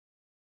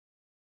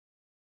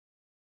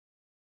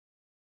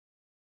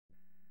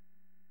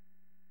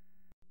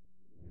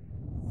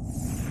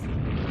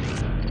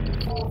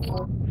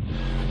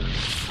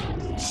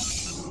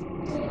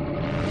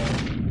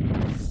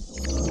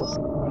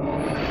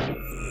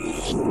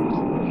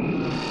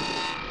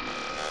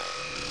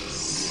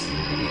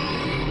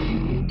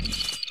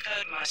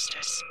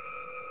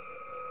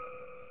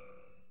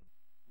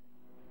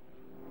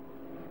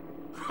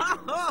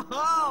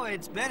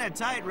it's been a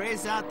tight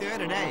race out there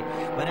today.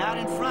 But out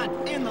in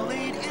front, in the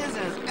lead, is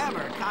as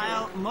ever,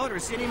 Kyle Motor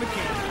City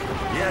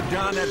McCain. Yeah,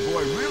 Don, that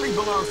boy really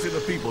belongs to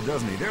the people,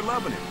 doesn't he? They're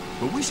loving him.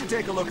 But we should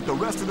take a look at the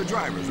rest of the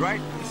drivers, right?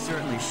 We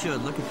certainly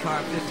should. Look at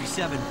car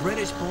 57.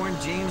 British-born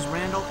James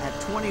Randall.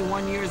 At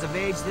 21 years of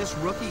age, this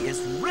rookie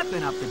is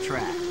ripping up the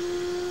track.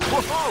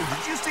 Whoa,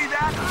 did you see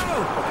that?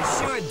 Oh,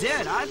 I sure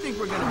did. I think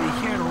we're going to be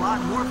hearing a lot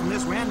more from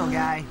this Randall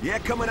guy. Yeah,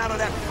 coming out of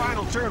that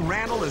final turn,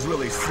 Randall is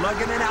really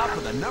slugging it out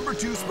for the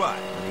 #2 spot.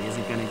 But he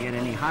isn't going to get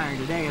any higher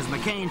today as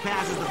McCain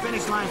passes the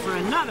finish line for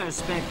another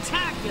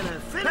spectacular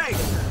finish.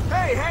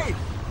 Hey!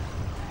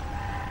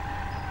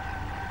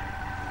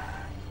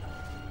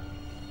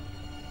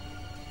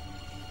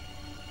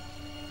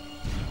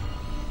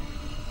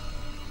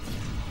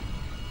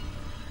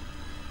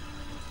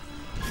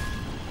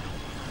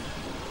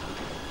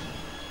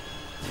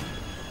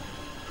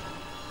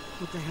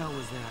 What the hell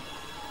was that?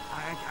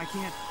 I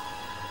can't...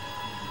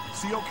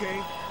 See,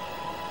 okay?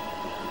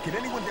 Can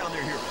anyone down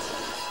there hear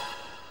us?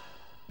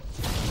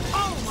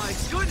 Oh, my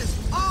goodness!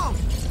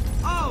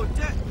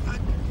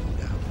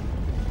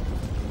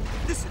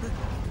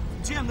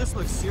 Jim, this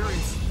looks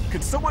serious.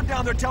 Could someone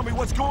down there tell me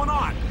what's going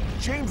on?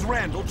 James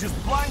Randall just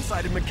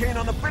blindsided McCain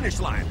on the finish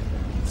line.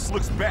 This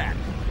looks bad.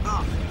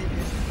 Oh,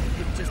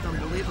 it's just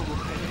unbelievable.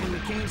 And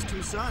McCain's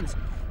two sons,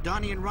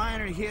 Donnie and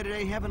Ryan, are here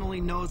today. Heaven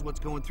only knows what's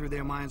going through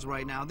their minds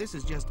right now. This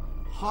is just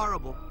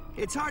horrible.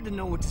 It's hard to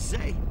know what to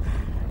say.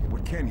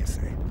 What can you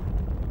say?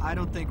 I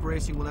don't think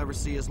racing will ever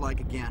see us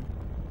like again.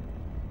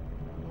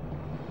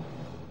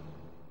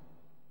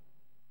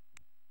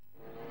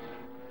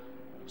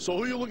 So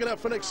who are you looking at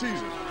for next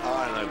season?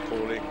 I don't know,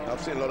 Paulie.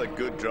 I've seen a lot of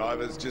good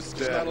drivers, just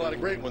not a lot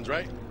of great ones,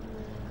 right?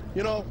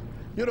 You know,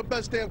 you're the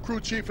best damn crew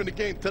chief in the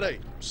game today.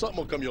 Something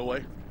will come your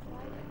way.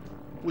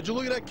 Would you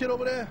look at that kid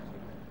over there?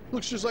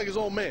 Looks just like his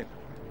old man.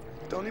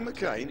 Donnie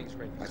McCain?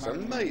 That's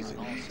amazing.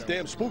 It's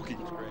damn spooky.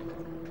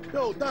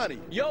 Yo, Donnie.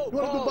 Yo, you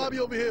want to do Bobby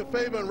over here a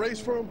favor and race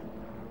for him?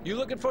 You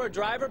looking for a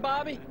driver,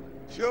 Bobby?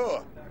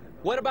 Sure.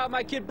 What about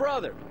my kid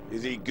brother?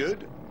 Is he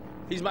good?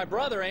 He's my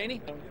brother, ain't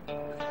he?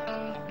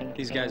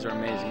 These guys are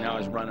amazing. Now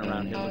he's running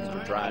around here looking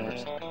for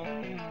drivers.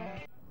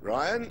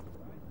 Ryan?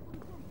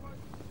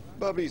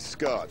 Bobby's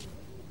Scott.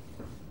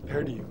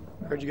 Heard you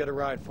got a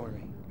ride for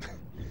me.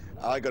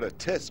 I got a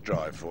test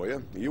drive for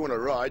you. You want a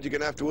ride, you're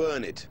gonna have to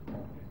earn it.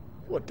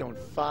 What, don't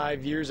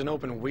 5 years in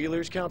open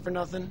wheelers count for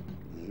nothing?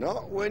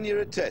 Not when you're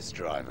a test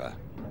driver.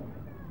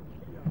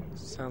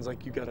 Sounds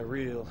like you got a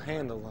real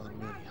handle on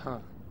me, huh?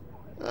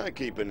 I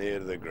keep an ear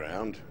to the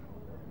ground.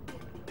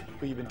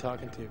 Who you been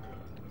talking to?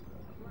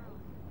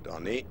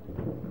 Donnie.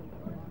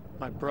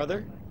 My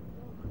brother?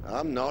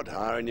 I'm not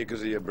hiring you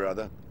because of your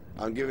brother.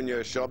 I'm giving you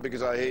a shot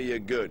because I hear you're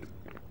good.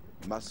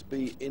 Must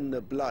be in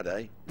the blood,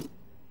 eh?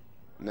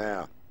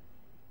 Now,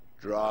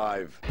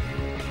 drive.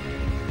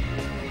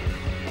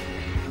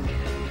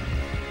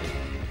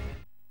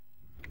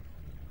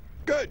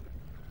 Good.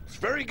 It's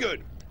very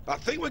good. I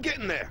think we're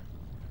getting there.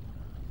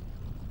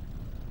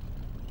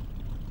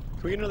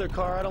 Can we get another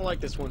car? I don't like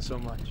this one so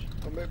much.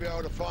 Or maybe I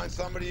ought to find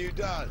somebody who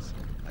does.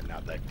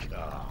 Another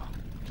car.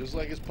 Just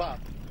like his pop.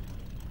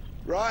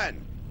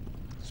 Ryan,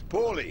 it's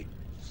Paulie.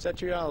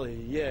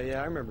 Cetriali,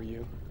 yeah, I remember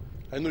you.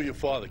 I knew your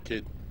father,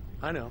 kid.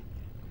 I know.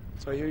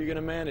 So I hear you're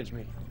gonna manage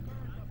me.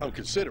 I'm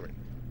considering.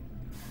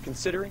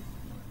 Considering?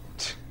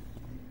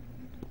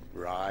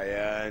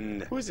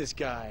 Ryan. Who's this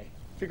guy?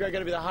 Figure I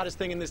gotta be the hottest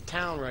thing in this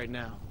town right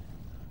now.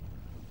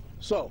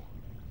 So,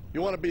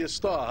 you want to be a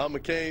star, huh,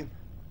 McCain?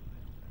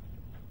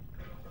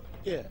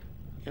 Yeah,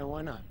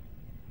 why not?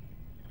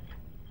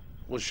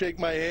 Well, shake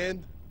my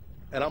hand,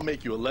 and I'll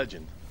make you a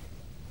legend.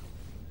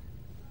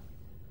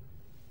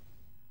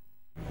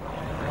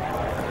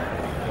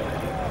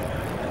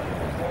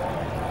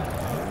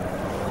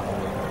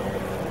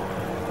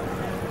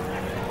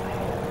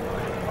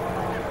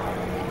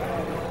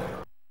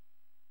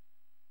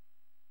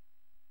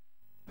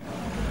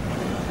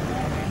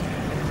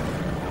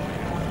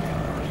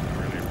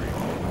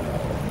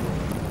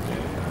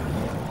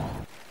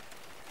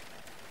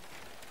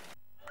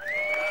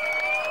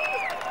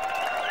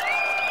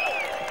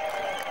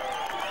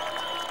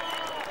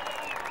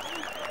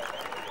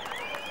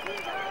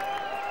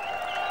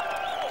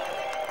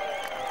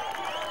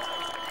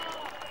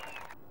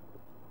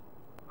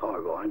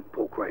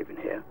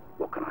 Here.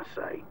 What can I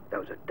say? That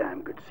was a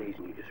damn good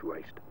season you just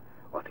raced.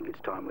 I think it's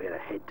time we had a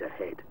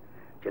head-to-head,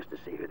 just to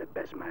see who the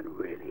best man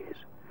really is.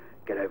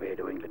 Get over here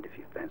to England if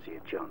you fancy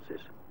your chances.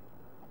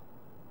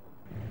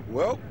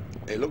 Well,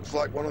 it looks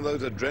like one of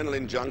those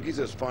adrenaline junkies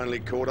has finally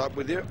caught up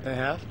with you. They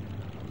have?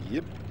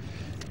 Yep.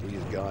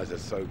 These guys are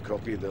so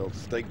cocky they'll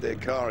stake their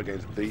car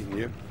against beating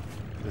you.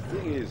 The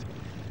thing is,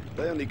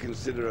 they only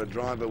consider a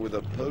driver with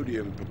a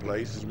podium per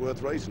place is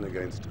worth racing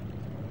against.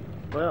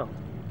 Well,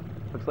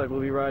 looks like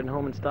we'll be riding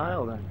home in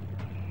style then.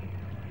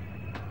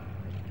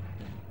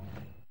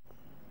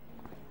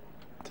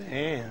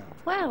 Damn.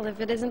 Well, if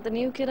it isn't the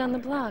new kid on the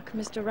block,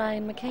 Mr.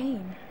 Ryan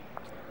McCain.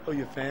 Oh,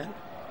 you a fan?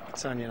 I can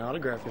sign you an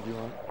autograph if you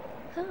want.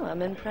 Oh,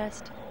 I'm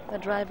impressed. A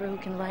driver who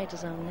can write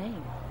his own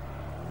name.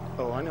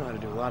 Oh, I know how to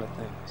do a lot of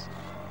things.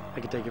 I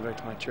could take you back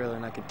to my trailer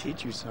and I could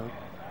teach you some.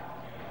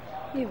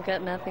 You've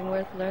got nothing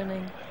worth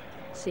learning.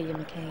 See you,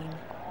 McCain.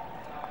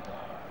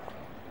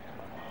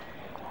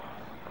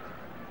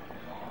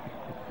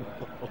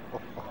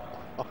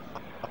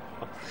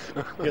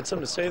 You got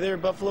something to say there,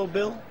 Buffalo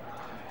Bill?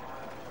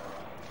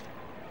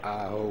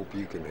 I hope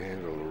you can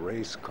handle a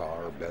race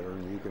car better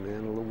than you can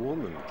handle a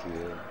woman,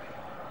 kid.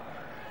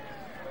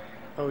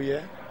 Oh,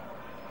 yeah?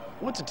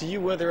 What's it to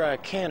you whether I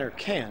can or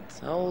can't,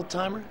 huh,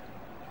 old-timer?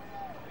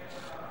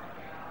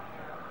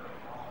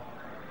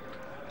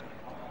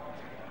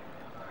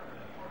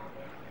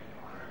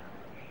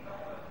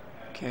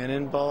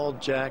 Cannonball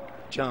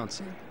Jack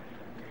Johnson.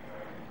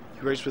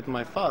 You raced with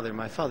my father.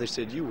 My father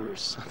said you were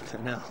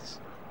something else.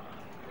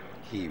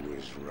 He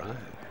was right.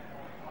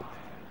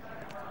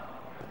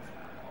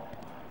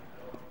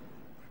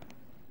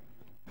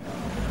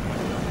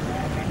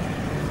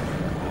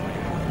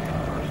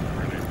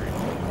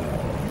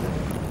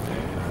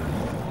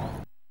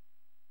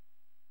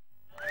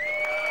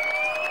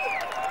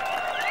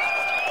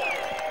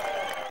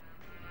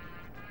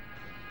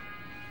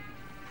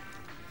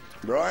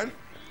 Brian,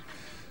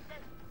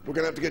 we're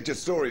going to have to get your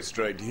story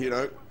straight, you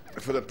know,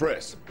 for the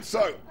press.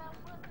 So,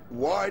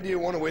 why do you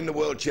want to win the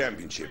World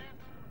Championship?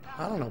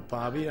 I don't know,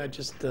 Bobby. I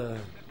just,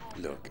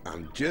 Look,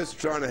 I'm just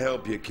trying to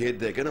help you, kid.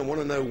 They're going to want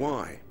to know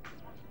why.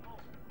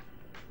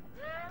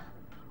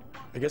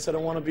 I guess I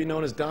don't want to be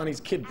known as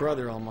Donnie's kid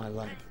brother all my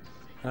life.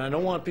 And I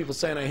don't want people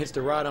saying I hitched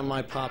a ride on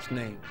my pop's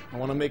name. I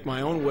want to make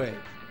my own way.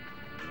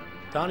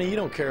 Donnie, you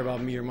don't care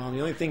about me or Mom.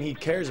 The only thing he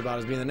cares about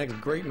is being the next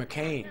great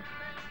McCain.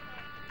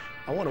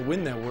 I want to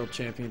win that World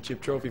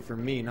Championship trophy for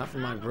me, not for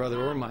my brother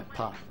or my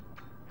pop.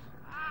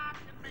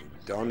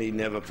 Donnie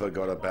never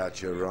forgot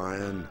about you,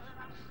 Ryan.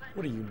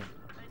 What do you mean?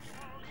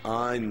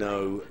 I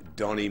know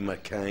Donnie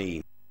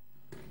McCain.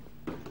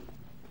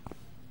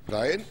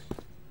 Ryan,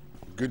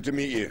 good to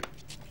meet you.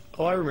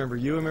 Oh, I remember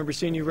you. I remember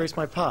seeing you race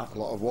my pop. A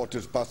lot of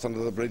water's passed under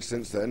the bridge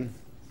since then.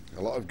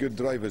 A lot of good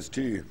drivers,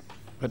 too.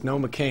 But no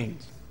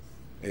McCains.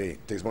 Hey,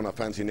 takes one a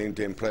fancy name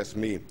to impress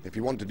me. If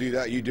you want to do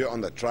that, you do it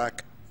on the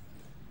track.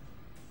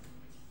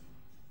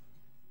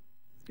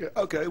 Yeah,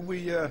 okay,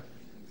 we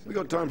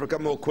got time for a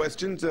couple more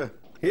questions.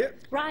 Here.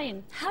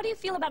 Ryan, how do you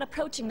feel about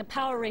approaching the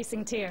power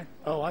racing tier?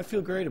 Oh, I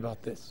feel great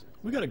about this.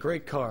 We got a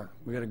great car.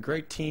 We got a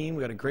great team.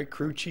 We got a great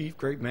crew chief,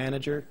 great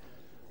manager.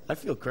 I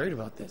feel great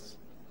about this.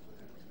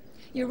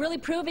 You're really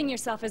proving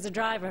yourself as a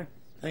driver.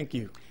 Thank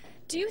you.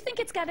 Do you think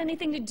it's got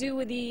anything to do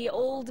with the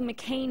old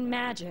McCain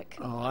magic?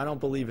 Oh, I don't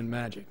believe in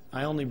magic.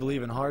 I only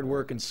believe in hard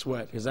work and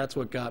sweat, because that's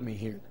what got me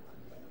here.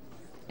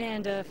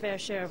 And a fair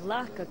share of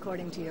luck,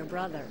 according to your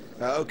brother.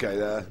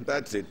 Okay,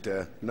 that's it.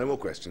 No more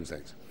questions,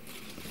 thanks.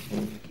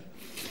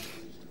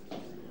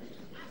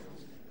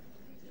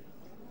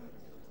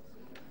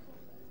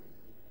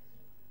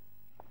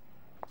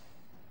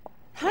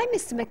 Hi,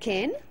 Mr.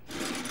 McCain.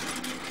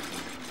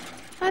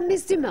 I'm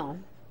Miss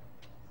Dumont.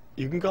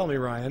 You can call me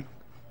Ryan.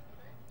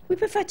 We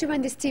prefer to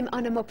run this team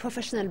on a more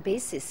professional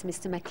basis,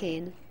 Mr.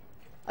 McCain.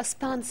 Our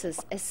sponsors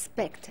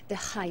expect the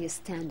highest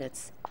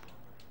standards.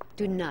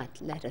 Do not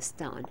let us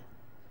down.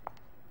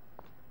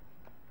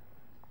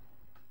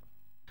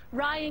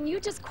 Ryan, you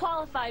just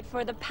qualified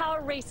for the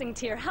power racing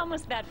tier. How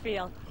must that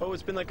feel? Oh,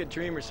 it's been like a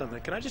dream or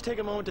something. Can I just take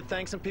a moment to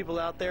thank some people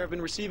out there? I've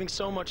been receiving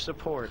so much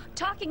support.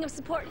 Talking of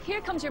support,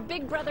 here comes your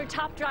big brother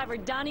top driver,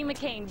 Donnie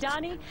McCain.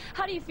 Donnie,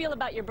 how do you feel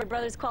about your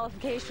brother's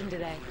qualification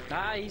today?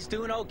 He's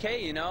doing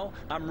okay, you know.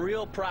 I'm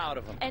real proud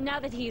of him. And now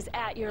that he's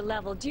at your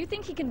level, do you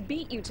think he can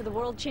beat you to the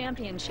World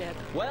Championship?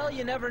 Well,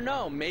 you never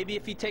know. Maybe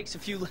if he takes a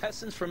few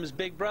lessons from his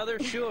big brother,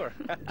 sure.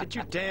 Get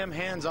your damn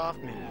hands off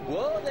me.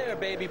 Whoa there,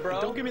 baby bro.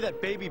 Don't give me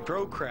that baby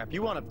bro crap.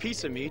 You want a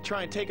piece of me,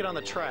 try and take it on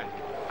the track.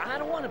 I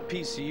don't want a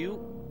piece of you.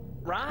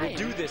 Ryan.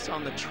 We'll do this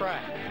on the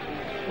track.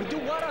 We'll do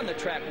what on the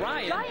track,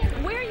 Ryan?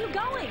 Ryan, where are you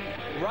going?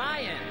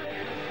 Ryan.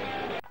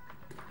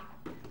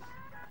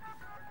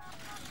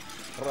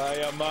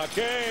 Ryan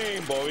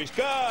McCain, Bobby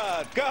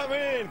Scott, come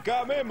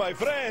in, my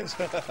friends.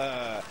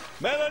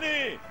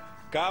 Melanie,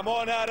 come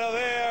on out of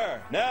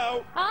there,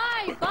 now.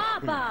 Hi,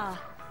 Papa.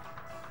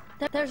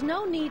 There's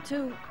no need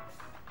to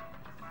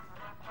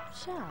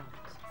shout.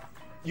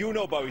 You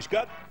know Bobby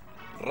Scott,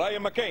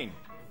 Ryan McCain.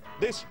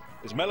 This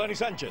is Melanie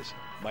Sanchez,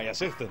 my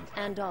assistant.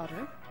 And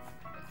daughter.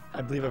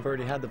 I believe I've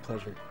already had the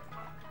pleasure.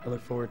 I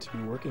look forward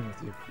to working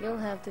with you. You'll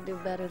have to do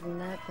better than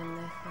that,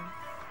 Penlejo.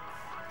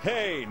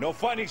 Hey, no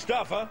funny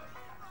stuff, huh?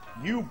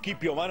 You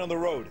keep your mind on the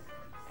road,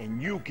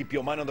 and you keep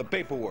your mind on the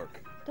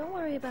paperwork. Don't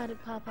worry about it,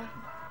 Papa.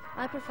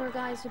 I prefer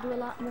guys who do a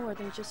lot more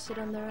than just sit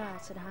on their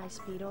ass at high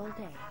speed all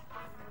day.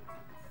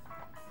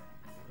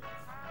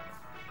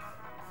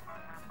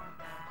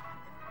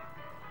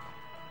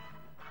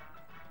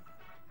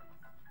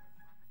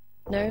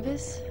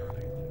 Nervous?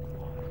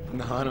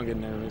 No, I don't get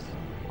nervous.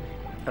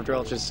 After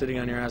all, it's just sitting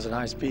on your ass at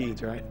high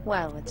speeds, right?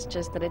 Well, it's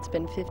just that it's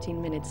been 15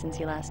 minutes since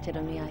you last hit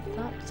on me. I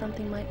thought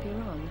something might be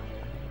wrong.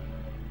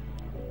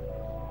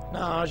 No,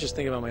 I was just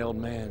thinking about my old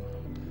man.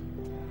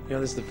 You know,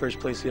 this is the first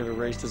place he ever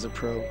raced as a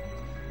pro.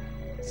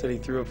 Said he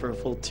threw up for a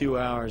full 2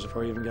 hours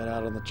before he even got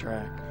out on the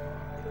track.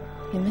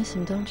 You miss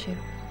him, don't you?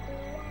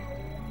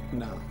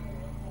 No.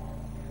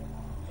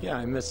 Yeah,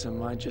 I miss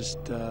him. I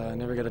just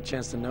never got a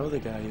chance to know the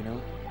guy, you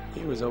know?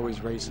 He was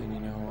always racing,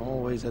 you know,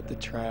 always at the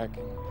track.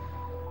 And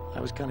I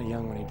was kind of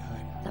young when he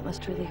died. That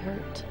must really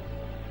hurt.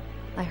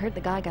 I heard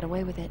the guy got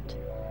away with it.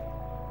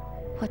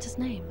 What's his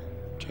name?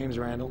 James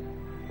Randall.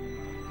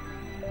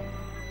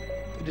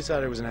 He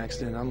decided it was an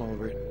accident. I'm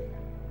over it.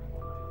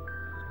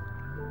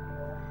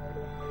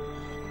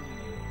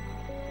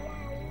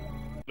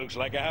 Looks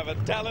like I have a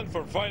talent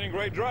for finding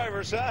great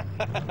drivers, huh?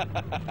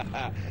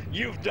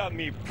 You've done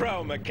me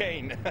proud,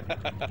 McCain.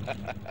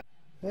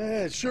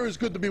 It sure is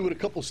good to be with a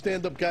couple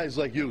stand-up guys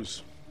like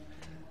yous.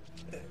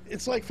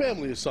 It's like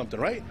family or something,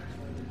 right?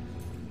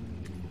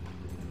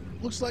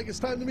 Looks like it's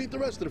time to meet the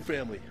rest of the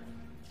family.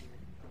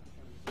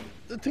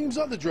 The team's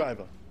other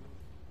driver.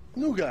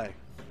 New guy.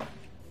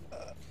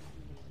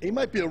 He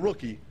might be a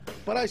rookie,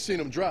 but I seen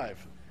him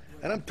drive.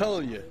 And I'm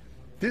telling you,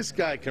 this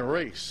guy can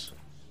race.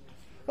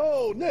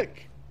 Oh,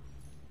 Nick.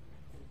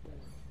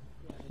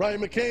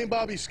 Ryan McCain,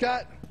 Bobby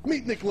Scott,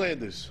 meet Nick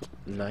Landers.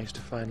 Nice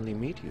to finally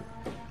meet you.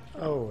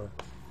 Oh,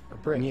 a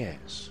break.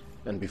 Yes,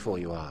 and before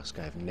you ask,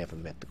 I've never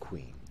met the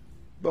Queen.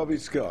 Bobby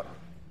Scott.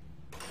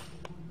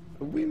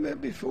 Have we met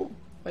before?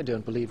 I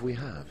don't believe we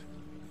have.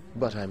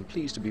 But I'm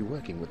pleased to be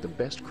working with the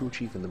best crew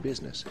chief in the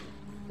business.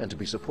 And to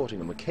be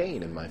supporting a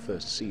McCain in my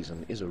first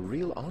season is a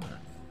real honor.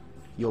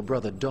 Your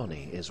brother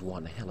Donnie is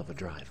one hell of a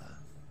driver.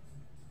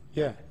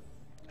 Yeah.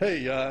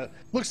 Hey,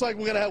 looks like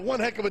we're gonna have one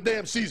heck of a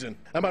damn season.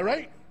 Am I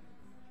right?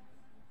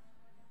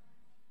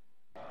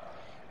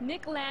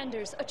 Nick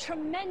Landers, a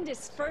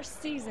tremendous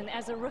first season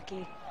as a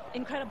rookie.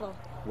 Incredible.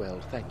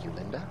 Well, thank you,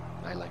 Linda.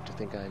 I like to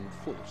think I'm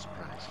full of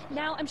surprise.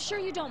 Now, I'm sure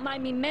you don't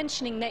mind me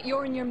mentioning that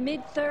you're in your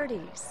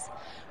mid-30s.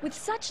 With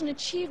such an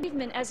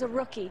achievement as a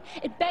rookie,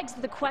 it begs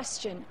the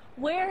question,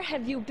 where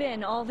have you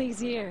been all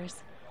these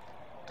years?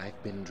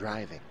 I've been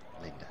driving,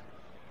 Linda.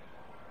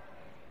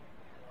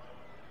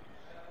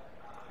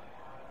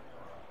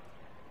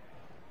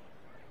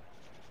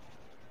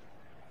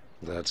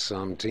 That's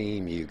some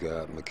team you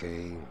got,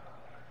 McCain.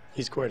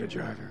 He's quite a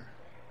driver.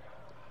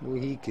 Well,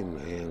 he can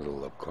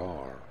handle a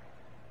car,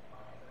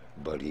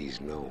 but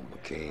he's no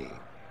McCain.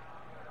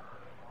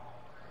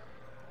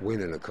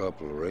 Winning a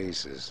couple of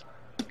races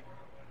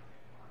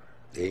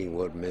ain't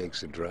what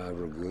makes a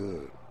driver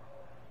good.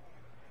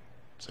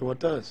 So what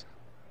does?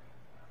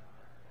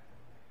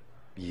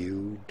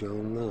 You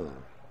don't know.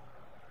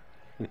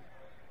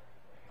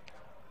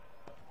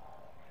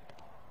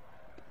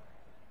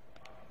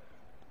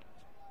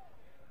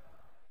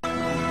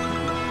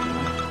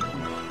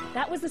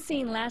 That was the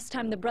scene last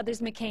time the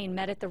brothers McCain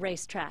met at the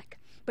racetrack.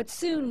 But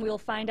soon we'll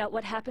find out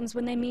what happens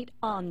when they meet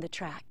on the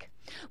track.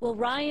 Will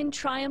Ryan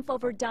triumph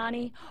over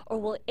Donnie, or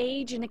will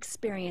age and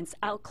experience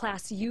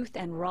outclass youth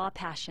and raw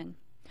passion?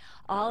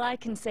 All I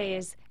can say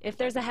is, if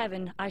there's a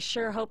heaven, I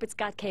sure hope it's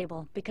got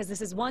cable, because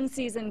this is one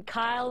season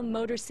Kyle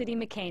Motor City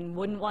McCain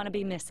wouldn't want to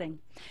be missing.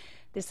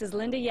 This is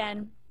Linda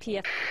Yen,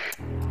 PF.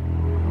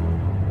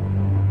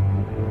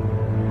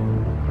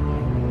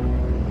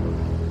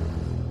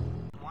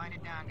 Wind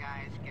it down,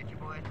 guys. Get your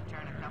boys to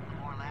turn a couple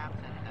more laps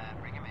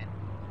and bring him in.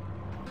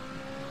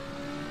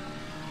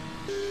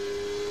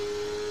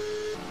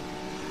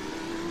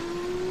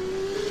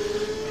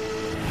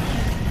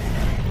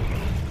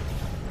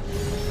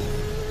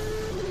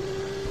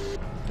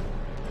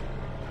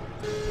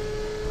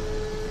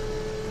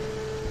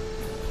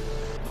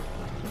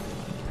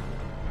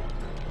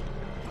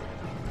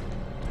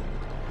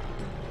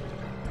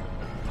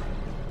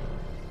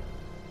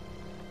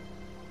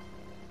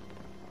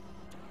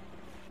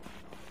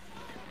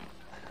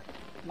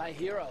 My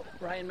hero,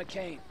 Ryan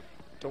McCain.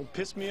 Don't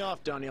piss me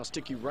off, Donnie. I'll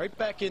stick you right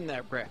back in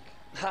that wreck.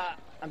 Ha!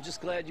 I'm just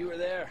glad you were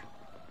there.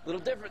 A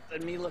little different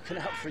than me looking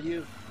out for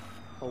you.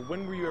 Well,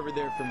 when were you ever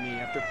there for me?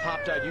 After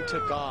Pop died, you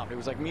took off. It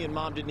was like me and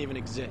Mom didn't even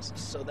exist.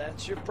 So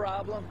that's your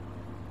problem?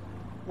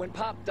 When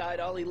Pop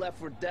died, all he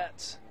left were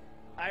debts.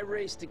 I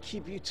raced to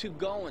keep you two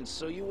going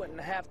so you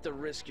wouldn't have to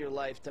risk your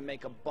life to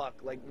make a buck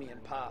like me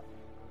and Pop.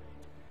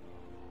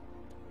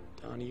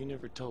 Donnie, you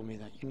never told me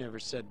that. You never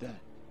said that.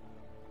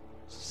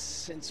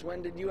 Since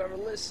when did you ever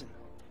listen?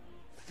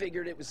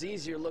 Figured it was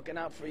easier looking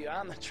out for you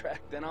on the track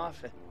than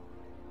off it.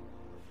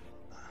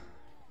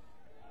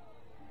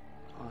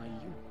 Aw,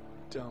 you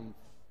dumb...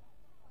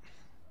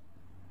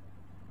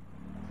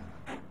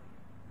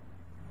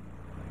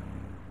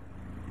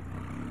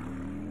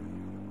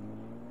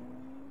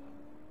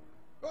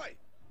 Oi!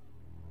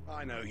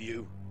 I know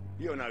you.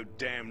 You're no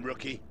damn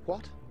rookie.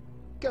 What?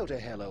 Go to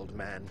hell, old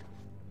man.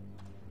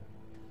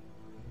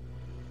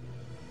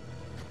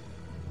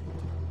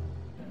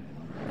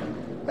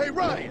 Hey,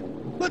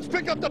 Ryan, let's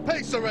pick up the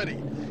pace already.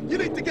 You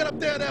need to get up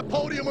there on that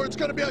podium or it's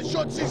going to be a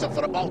short season for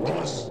the both of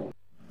us.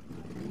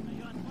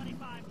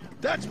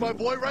 That's my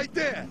boy right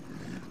there.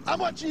 I'm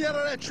watching you out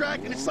on that track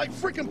and it's like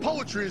freaking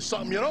poetry or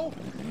something, you know?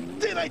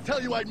 Didn't I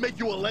tell you I'd make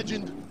you a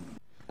legend?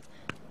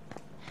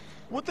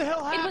 What the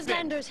hell happened? It was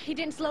Landers. He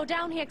didn't slow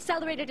down. He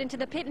accelerated into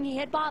the pit and he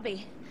hit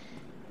Bobby.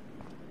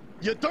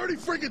 You dirty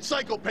friggin'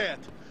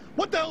 psychopath!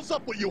 What the hell's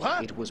up with you,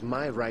 huh? It was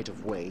my right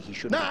of way. He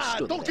shouldn't have Nah,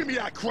 stood don't there. give me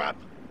that crap!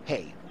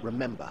 Hey,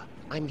 remember,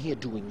 I'm here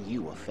doing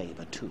you a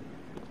favor, too.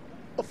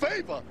 A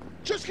favor?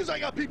 Just because I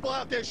got people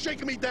out there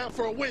shaking me down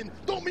for a win,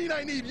 don't mean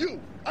I need you.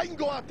 I can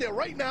go out there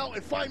right now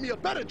and find me a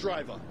better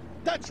driver.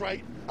 That's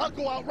right. I'll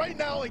go out right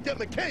now and get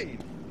McCain.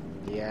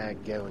 Yeah,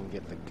 go and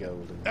get the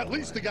golden At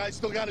least the guy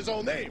still got his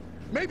own name.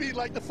 Maybe he'd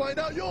like to find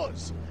out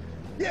yours.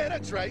 Yeah,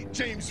 that's right,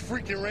 James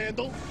freaking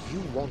Randall.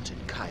 You wanted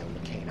Kyle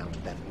McCain out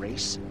of that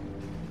race.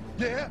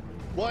 Yeah?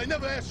 Well, I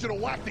never asked you to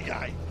whack the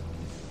guy.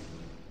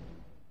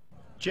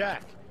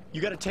 Jack,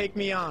 you gotta take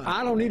me on.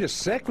 I don't need a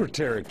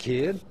secretary,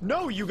 kid.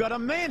 No, you gotta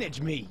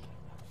manage me.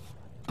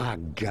 I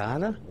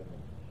gotta?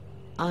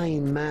 I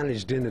ain't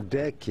managed in a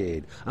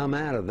decade. I'm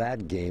out of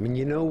that game, and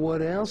you know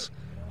what else?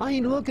 I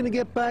ain't looking to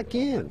get back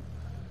in.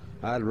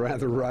 I'd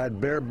rather ride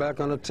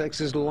bareback on a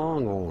Texas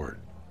Longhorn.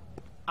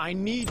 I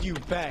need you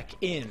back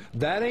in.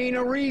 That ain't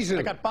a reason.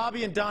 I got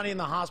Bobby and Donnie in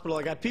the hospital.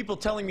 I got people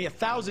telling me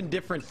 1,000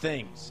 different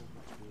things.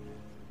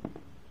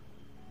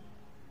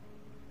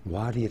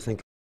 Why do you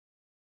think?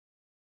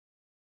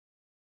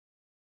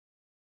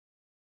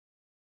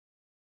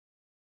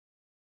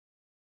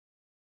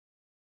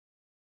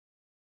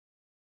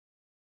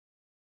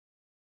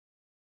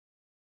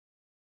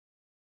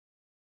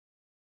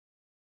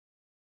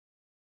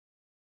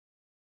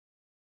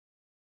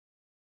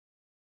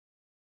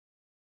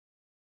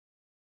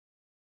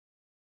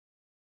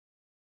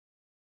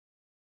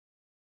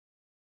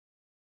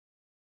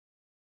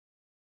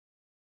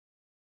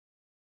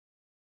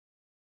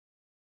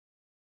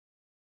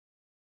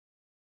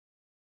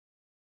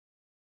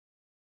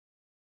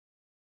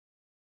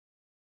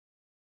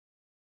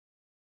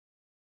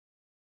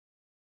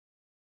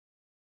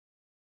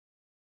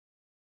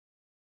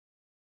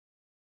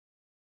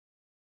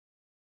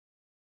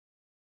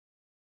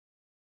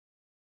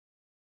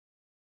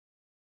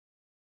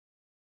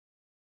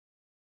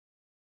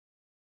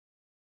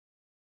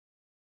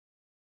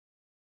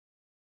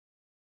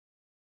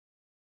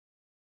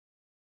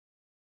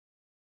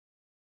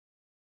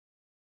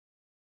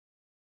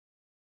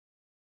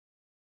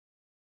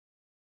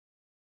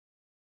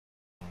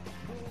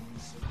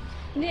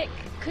 Nick,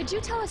 could you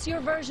tell us your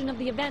version of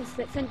the events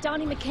that sent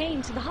Donnie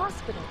McCain to the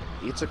hospital?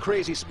 It's a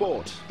crazy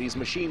sport. These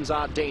machines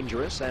are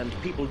dangerous, and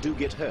people do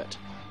get hurt.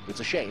 It's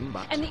a shame,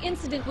 but... And the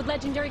incident with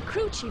legendary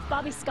crew chief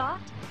Bobby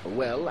Scott?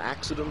 Well,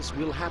 accidents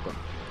will happen,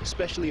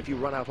 especially if you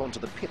run out onto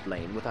the pit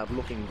lane without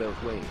looking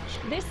both ways.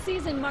 This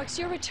season marks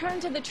your return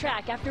to the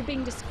track after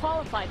being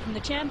disqualified from the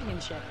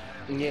championship.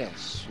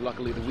 Yes,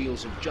 luckily the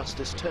wheels of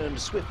justice turned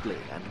swiftly,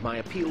 and my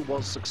appeal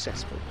was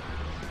successful.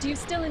 Do you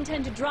still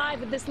intend to drive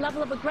with this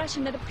level of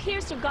aggression that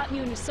appears to have gotten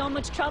you into so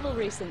much trouble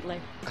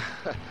recently?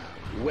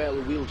 Well,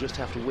 we'll just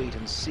have to wait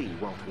and see,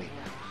 won't we?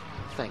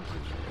 Thank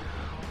you.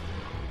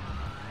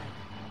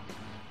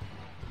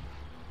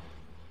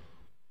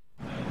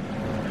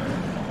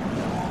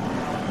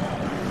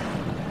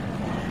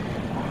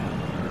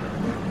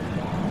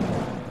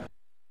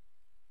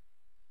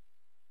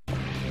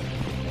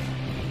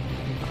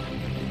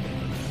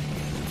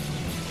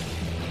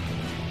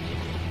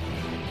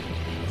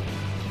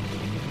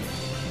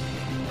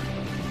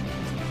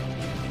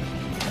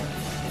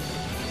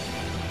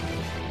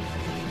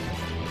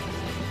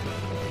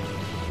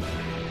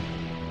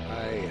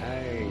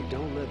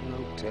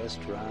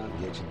 Test drive,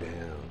 get you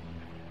down.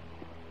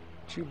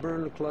 Did you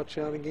burn the clutch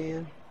out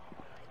again?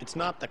 It's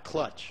not the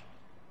clutch.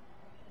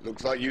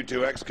 Looks like you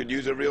two X could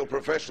use a real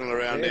professional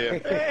around here.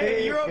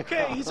 Hey, you're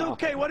okay. He's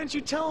okay. Why didn't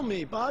you tell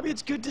me, Bobby?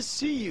 It's good to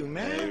see you,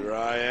 man. Hey,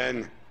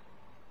 Ryan.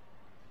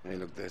 Hey,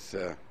 look, there's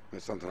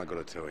something I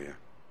gotta tell you.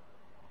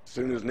 As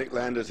soon as Nick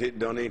Landers hit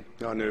Donnie,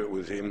 I knew it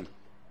was him.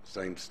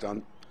 Same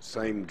stunt,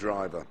 same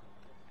driver.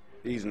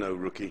 He's no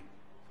rookie.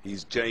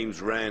 He's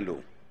James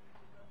Randall.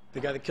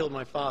 The guy that killed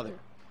my father.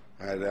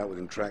 I had it out with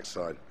him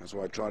trackside. That's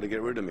why I tried to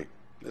get rid of me.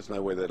 There's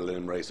no way they'd let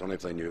him race on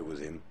if they knew it was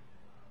him.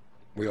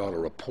 We ought to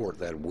report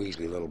that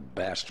weaselly little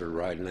bastard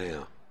right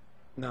now.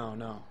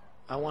 No.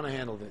 I want to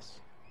handle this.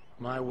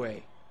 My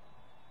way.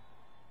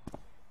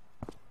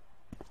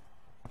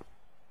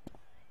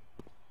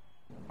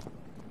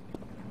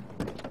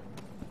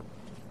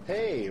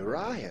 Hey,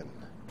 Ryan.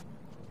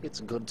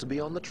 It's good to be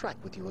on the track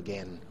with you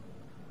again.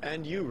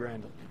 And you,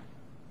 Randall.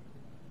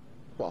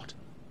 What?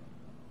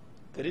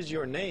 That is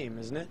your name,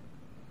 isn't it?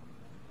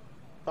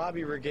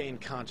 Bobby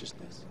regained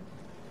consciousness.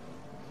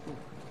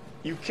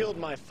 You killed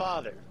my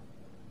father.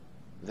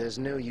 There's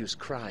no use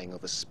crying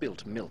over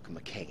spilt milk,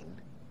 McCain.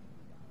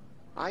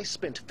 I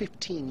spent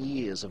 15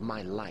 years of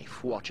my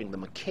life watching the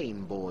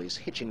McCain boys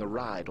hitching a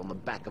ride on the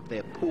back of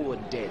their poor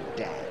dead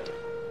dad.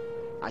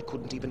 I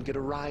couldn't even get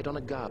a ride on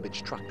a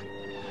garbage truck.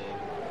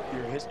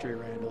 Your history,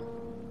 Randall.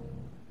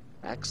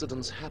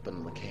 Accidents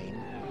happen, McCain.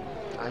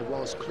 I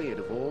was cleared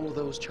of all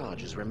those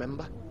charges,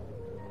 remember?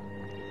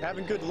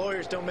 Having good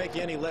lawyers don't make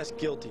you any less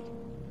guilty.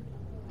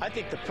 I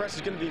think the press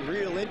is going to be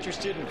real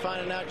interested in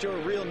finding out your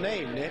real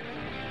name, Nick.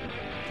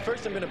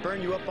 First, I'm going to burn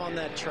you up on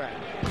that track.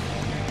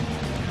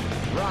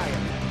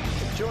 Ryan!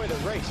 Enjoy the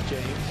race,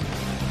 James.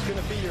 It's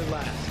going to be your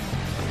last.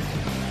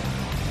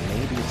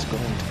 Maybe it's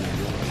going to be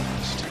your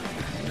last,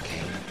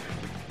 McCain.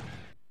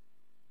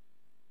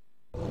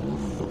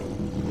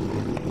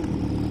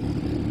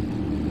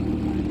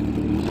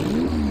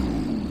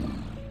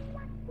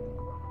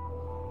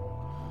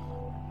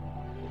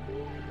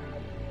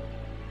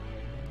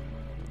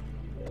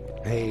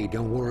 Hey,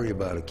 don't worry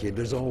about it, kid.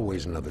 There's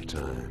always another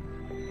time.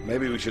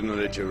 Maybe we shouldn't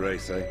have let you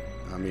race, eh?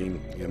 I mean,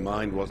 your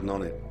mind wasn't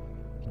on it.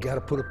 You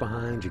gotta put it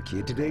behind you,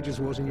 kid. Today just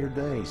wasn't your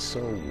day.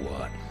 So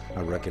what?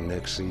 I reckon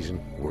next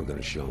season, we're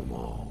gonna show them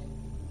all.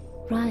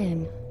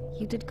 Ryan,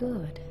 you did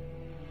good.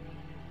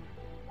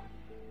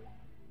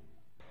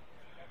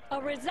 A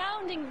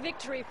resounding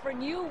victory for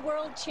new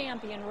world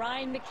champion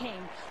Ryan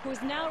McCain, who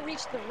has now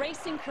reached the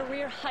racing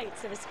career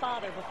heights of his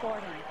father before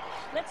him.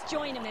 Let's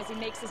join him as he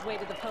makes his way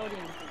to the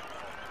podium.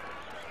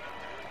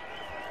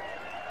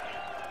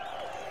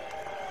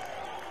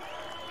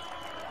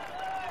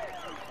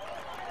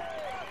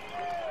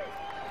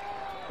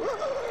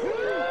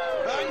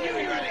 I knew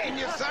you had it in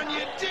you, son.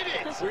 You did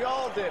it. We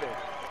all did it.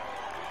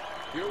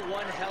 You're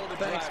one hell of a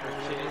driver,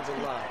 kid. It means a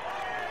lot.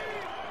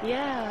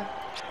 Yeah.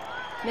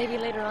 Maybe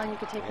later on you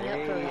could take me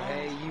up for a ride.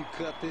 Hey, you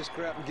cut this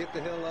crap and get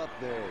the hell up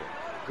there.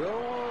 Go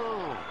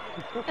on.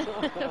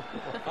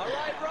 All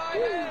right,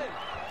 Ryan.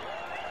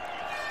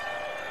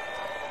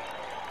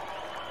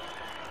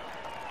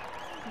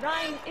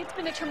 Ryan, it's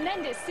been a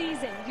tremendous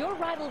season. Your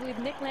rivalry with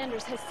Nick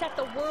Landers has set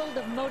the world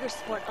of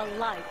motorsport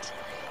alight.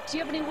 Do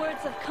you have any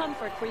words of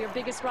comfort for your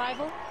biggest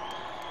rival?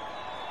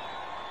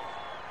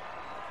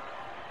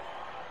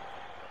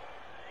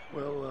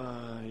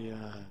 Well,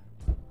 yeah.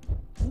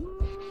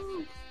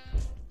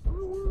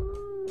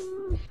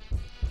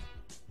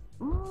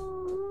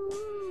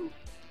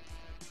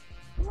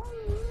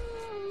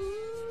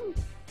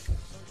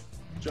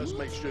 Just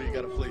make sure you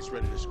got a place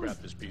ready to scrap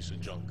this piece of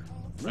junk,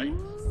 right?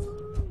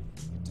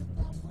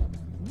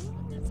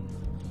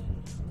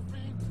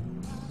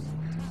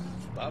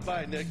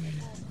 Bye-bye, Nick.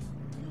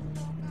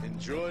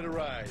 Enjoy the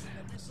ride.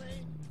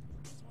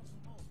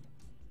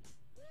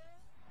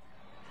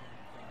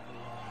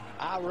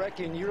 I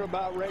reckon you're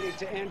about ready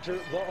to enter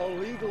the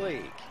Elite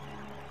League.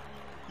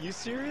 You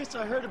serious?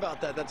 I heard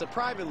about that. That's a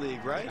private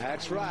league, right?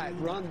 That's right.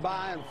 Run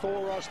by and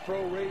for us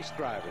pro race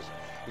drivers.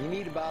 You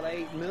need about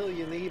 8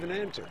 million to even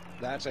enter.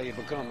 That's how you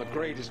become the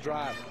greatest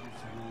driver.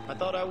 I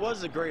thought I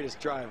was the greatest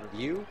driver.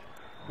 You?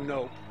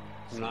 Nope.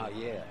 Not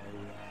yet.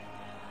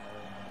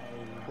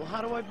 Well,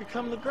 how do I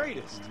become the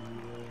greatest?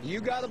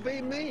 You gotta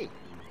be me.